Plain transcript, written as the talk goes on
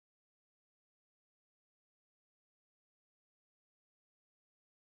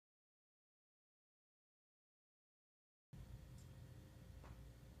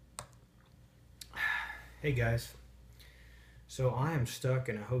Hey guys, so I am stuck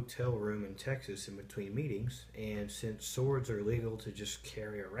in a hotel room in Texas in between meetings, and since swords are legal to just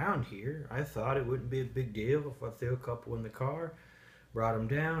carry around here, I thought it wouldn't be a big deal if I threw a couple in the car, brought them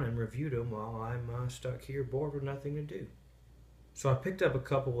down, and reviewed them while I'm stuck here bored with nothing to do. So I picked up a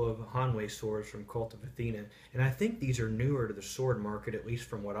couple of Hanwei swords from Cult of Athena, and I think these are newer to the sword market, at least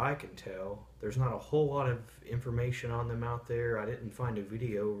from what I can tell. There's not a whole lot of information on them out there. I didn't find a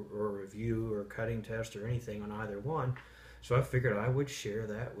video or review or cutting test or anything on either one, so I figured I would share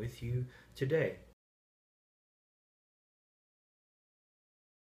that with you today.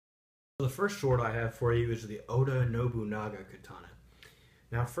 So the first sword I have for you is the Oda Nobunaga Katana.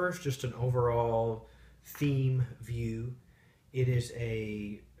 Now, first, just an overall theme view. It is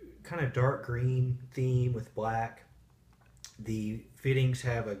a kind of dark green theme with black. The fittings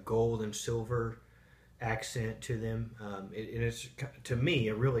have a gold and silver accent to them. And it's, to me,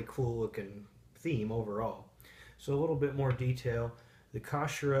 a really cool looking theme overall. So a little bit more detail. The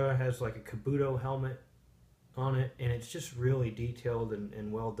Kashira has like a Kabuto helmet on it, and it's just really detailed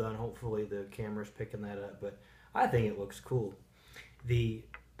and well done. Hopefully the camera's picking that up, but I think it looks cool. The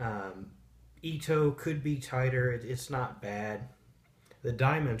Ito could be tighter. It's not bad. The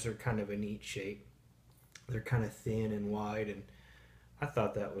diamonds are kind of a neat shape. They're kind of thin and wide, and I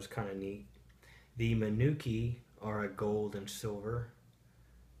thought that was kind of neat. The Manuki are a gold and silver.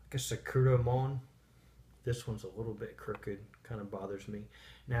 Like a Sakuramon. This one's a little bit crooked, kind of bothers me.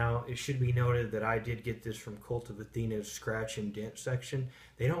 Now, it should be noted that I did get this from Cult of Athena's scratch and dent section.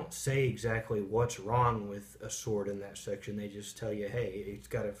 They don't say exactly what's wrong with a sword in that section. They just tell you, hey, it's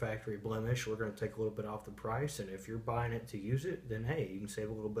got a factory blemish. We're going to take a little bit off the price, and if you're buying it to use it, then hey, you can save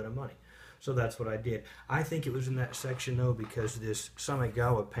a little bit of money. So that's what I did. I think it was in that section, though, because this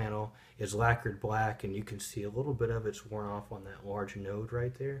Samegawa panel is lacquered black, and you can see a little bit of it's worn off on that large node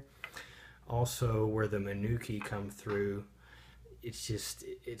right there. Also, where the Manuki come through,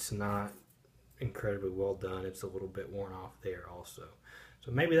 it's not incredibly well done. It's a little bit worn off there also.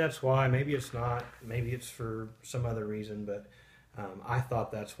 So maybe that's why, maybe it's not, maybe it's for some other reason, but I thought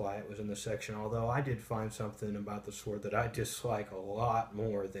that's why it was in the section, although I did find something about the sword that I dislike a lot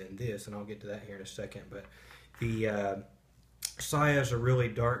more than this, and I'll get to that here in a second. But the Saya is a really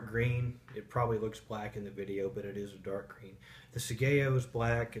dark green. It probably looks black in the video, but it is a dark green. The Sageo is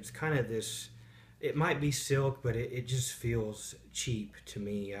black. It's kind of this, it might be silk, but it just feels cheap to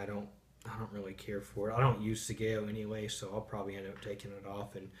me. I don't really care for it. I don't use Sageo anyway, so I'll probably end up taking it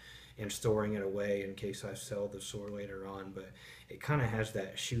off and storing it away in case I sell the sword later on. But it kind of has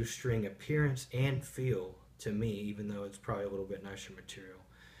that shoestring appearance and feel to me, even though it's probably a little bit nicer material.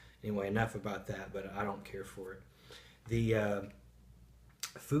 Anyway, enough about that, but I don't care for it. The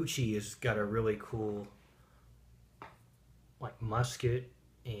Fuchi has got a really cool like musket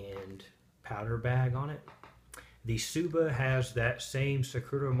and powder bag on it. The Suba has that same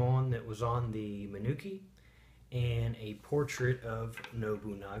Sakuramon that was on the Manuki and a portrait of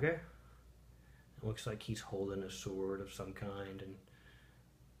Nobunaga. It looks like he's holding a sword of some kind, and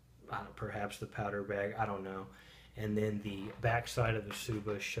perhaps the powder bag, I don't know. And then the backside of the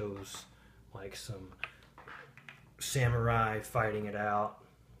Suba shows like some samurai fighting it out.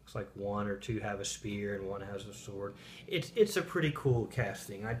 Looks like one or two have a spear and one has a sword. It's a pretty cool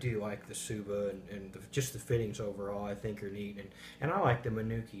casting. I do like the Suba, and just the fittings overall I think are neat, and I like the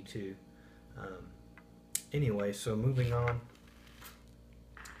Manuki too. Anyway, so moving on.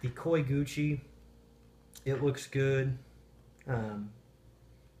 The Koiguchi, it looks good.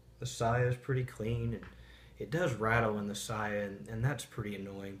 The Saya is pretty clean, and it does rattle in the Saya, and that's pretty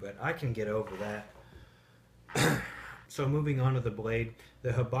annoying, but I can get over that. So moving on to the blade, the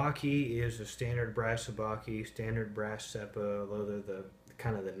Habaki is a standard brass Habaki, standard brass Seppa, although they're the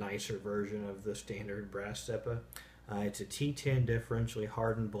kind of the nicer version of the standard brass Seppa. It's a T10 differentially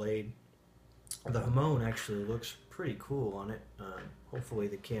hardened blade. The Hamon actually looks pretty cool on it. Hopefully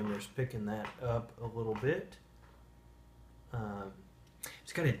the camera's picking that up a little bit.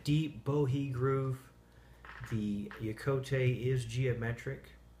 It's got a deep bohea groove. The Yokote is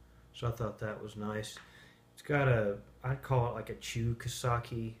geometric, so I thought that was nice. It's got I'd call it like a Chu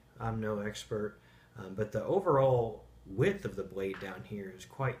Kasaki. I'm no expert, but the overall width of the blade down here is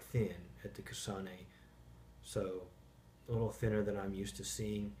quite thin at the Kasane, so a little thinner than I'm used to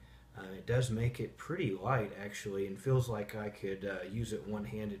seeing. It does make it pretty light actually, and feels like I could use it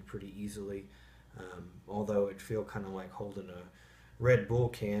one-handed pretty easily, although it'd feel kind of like holding a Red Bull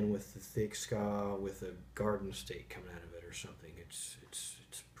can with the thick ska with a garden stake coming out of it or something. It's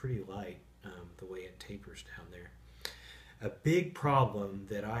pretty light, the way it tapers down there. A big problem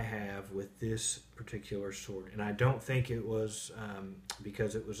that I have with this particular sword, and I don't think it was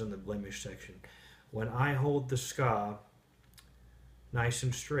because it was in the blemish section. When I hold the ska nice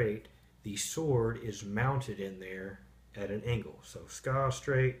and straight, the sword is mounted in there at an angle. So ska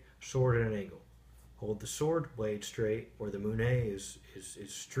straight, sword at an angle. Hold the sword blade straight, or the mune is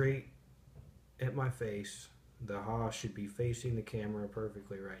straight at my face. The ha should be facing the camera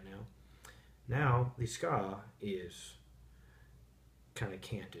perfectly right now. Now the ska is kind of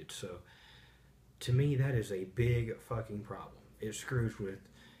canted. So to me, that is a big fucking problem. It screws with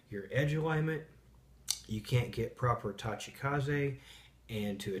your edge alignment. You can't get proper tachikaze,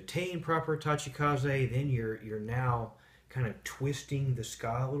 and to attain proper tachikaze, then you're now kind of twisting the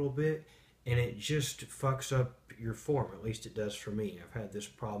ska a little bit, and it just fucks up your form. At least it does for me. I've had this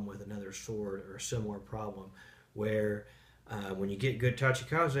problem with another sword, or a similar problem, where when you get good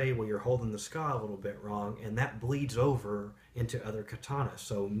tachikaze, well, you're holding the ska a little bit wrong, and that bleeds over into other katanas.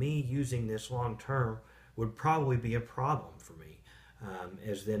 So me using this long term would probably be a problem for me.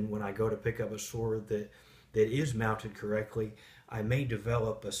 As then when I go to pick up a sword that is mounted correctly, I may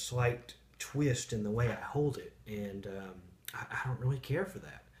develop a slight twist in the way I hold it, and I don't really care for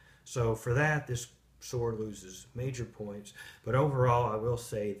that. So for that, this sword loses major points. But overall, I will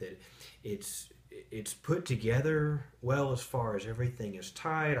say that it's put together well as far as everything is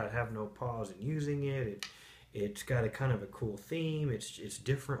tied. I have no pause in using it. It's got a kind of a cool theme. It's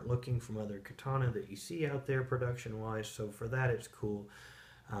different looking from other katana that you see out there production wise. So for that, it's cool.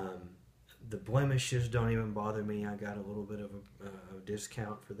 The blemishes don't even bother me. I got a little bit of a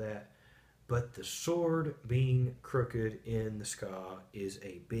discount for that. But the sword being crooked in the ska is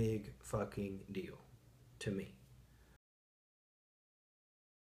a big fucking deal to me.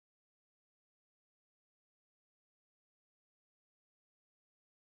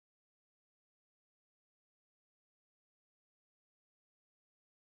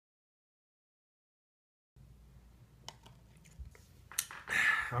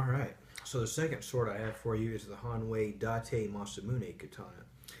 All right. So the second sword I have for you is the Hanwei Date Masamune Katana.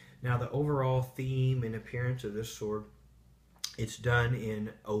 Now the overall theme and appearance of this sword, it's done in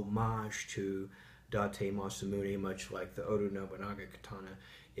homage to Date Masamune, much like the Oda Nobunaga katana.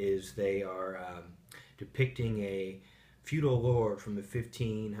 Is they are depicting a feudal lord from the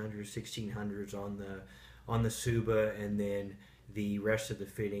 1500s, 1600s on the Suba, and then the rest of the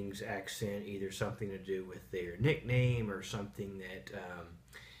fittings accent either something to do with their nickname or something that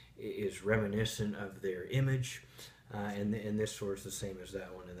is reminiscent of their image. And this sword is the same as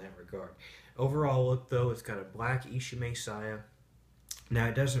that one in that regard. Overall look, though, it's got a black Ishime saya. Now,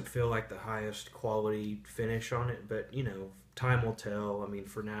 it doesn't feel like the highest quality finish on it, but, you know, time will tell. I mean,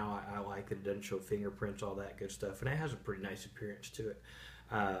 for now, I like it. It doesn't show fingerprints, all that good stuff, and it has a pretty nice appearance to it.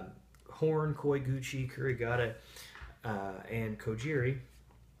 Horn, Koiguchi, Kurigata, and Kojiri.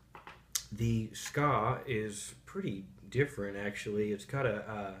 The ska is pretty different, actually. It's got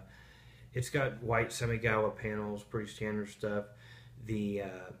white semigawa panels, pretty standard stuff. The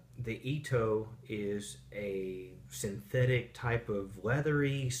Ito is a synthetic type of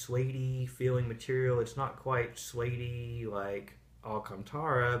leathery, suede feeling material. It's not quite suede like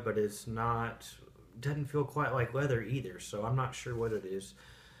Alcantara, but doesn't feel quite like leather either. So I'm not sure what it is,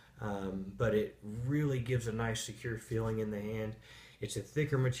 but it really gives a nice secure feeling in the hand. It's a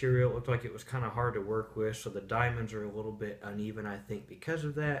thicker material. It looked like it was kind of hard to work with, so the diamonds are a little bit uneven, I think, because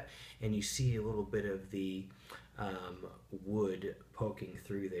of that. And you see a little bit of the wood poking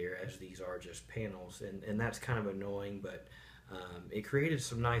through there, as these are just panels. And that's kind of annoying, but it created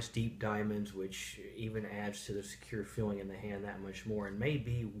some nice deep diamonds, which even adds to the secure feeling in the hand that much more, and may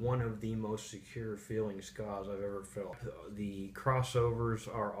be one of the most secure feeling skas I've ever felt. The crossovers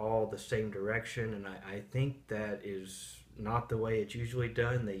are all the same direction, and I think that is not the way it's usually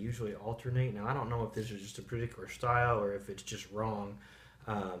done. They usually alternate. Now, I don't know if this is just a particular style or if it's just wrong.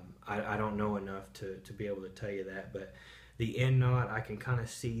 I don't know enough to be able to tell you that, but the end knot, I can kind of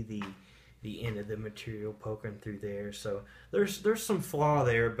see the end of the material poking through there. So there's some flaw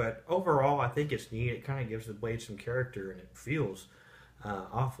there, but overall I think it's neat. It kind of gives the blade some character, and it feels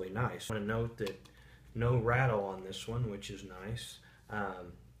awfully nice. I want to note that no rattle on this one, which is nice.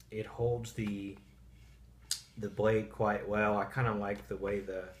 It holds the blade quite well. I kind of like the way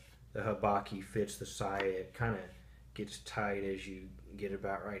the habaki fits the saya. It kind of gets tight as you get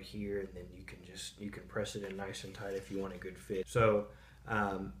about right here, and then you can press it in nice and tight if you want a good fit. So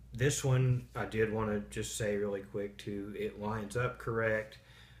this one I did want to just say really quick too, it lines up correct.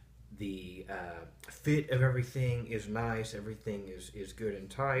 The fit of everything is nice. Everything is good and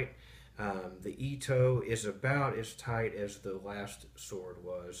tight. The Ito is about as tight as the last sword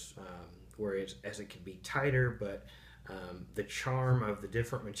was, whereas it can be tighter, but the charm of the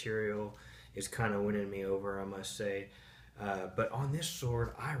different material is kind of winning me over, I must say. But on this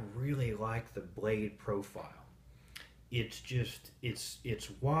sword, I really like the blade profile. It's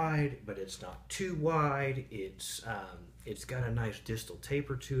wide, but it's not too wide. It's got a nice distal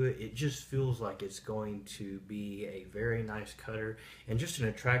taper to it. It just feels like it's going to be a very nice cutter and just an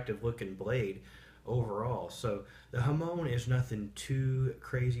attractive looking blade overall. So the Hamon is nothing too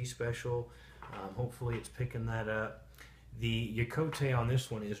crazy special. Hopefully it's picking that up. The Yokote on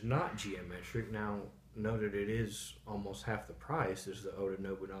this one is not geometric. Now, noted it is almost half the price as the Oda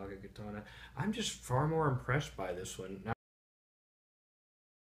Nobunaga Katana. I'm just far more impressed by this one. Now,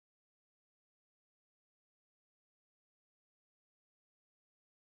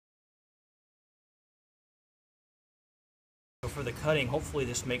 for the cutting, hopefully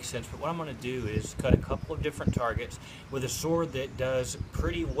this makes sense, but what I'm going to do is cut a couple of different targets with a sword that does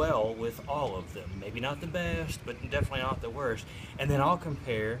pretty well with all of them. Maybe not the best, but definitely not the worst. And then I'll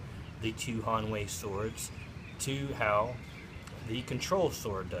compare the two Hanwei swords to how the control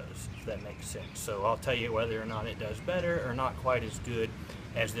sword does, if that makes sense. So I'll tell you whether or not it does better or not quite as good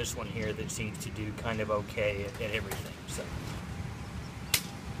as this one here that seems to do kind of okay at everything. So.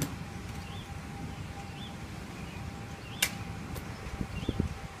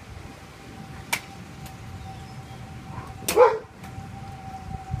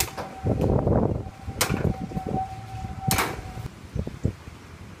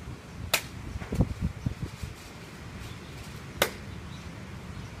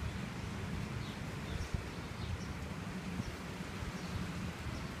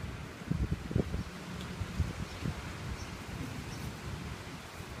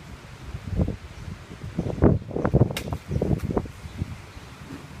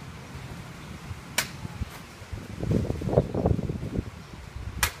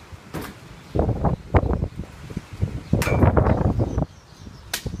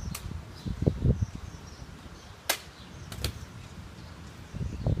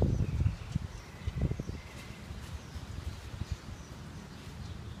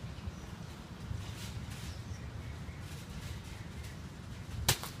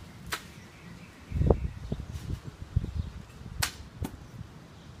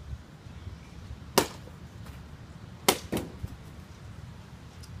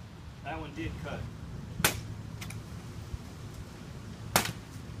 That one did cut.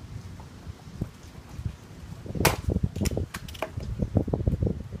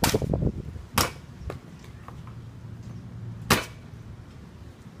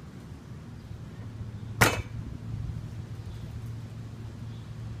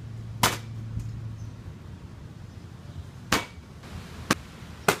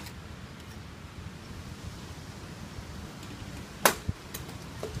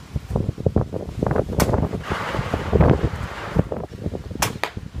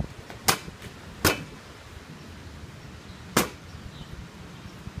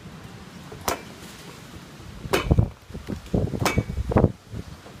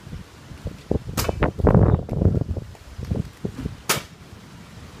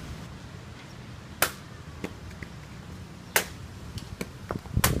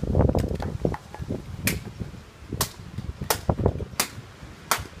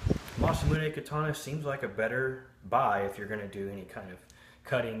 Masamune Katana seems like a better buy if you're going to do any kind of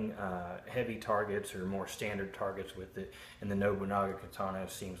cutting heavy targets or more standard targets with it. And the Nobunaga Katana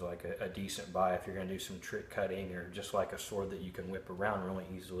seems like a decent buy if you're going to do some trick cutting or just like a sword that you can whip around really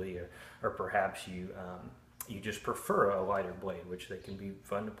easily, or perhaps you just prefer a lighter blade, which they can be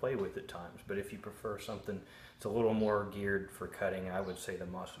fun to play with at times. But if you prefer something that's a little more geared for cutting, I would say the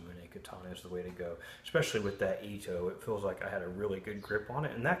Masamune Katana is the way to go, especially with that Ito. It feels like I had a really good grip on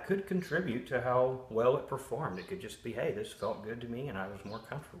it, and that could contribute to how well it performed. It could just be, hey, this felt good to me, and I was more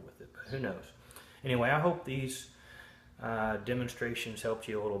comfortable with it, but who knows. Anyway, I hope these demonstrations helped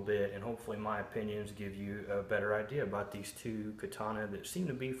you a little bit, and hopefully my opinions give you a better idea about these two katana that seem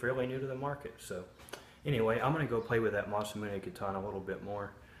to be fairly new to the market. So anyway, I'm going to go play with that Masamune Katana a little bit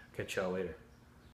more. Catch y'all later.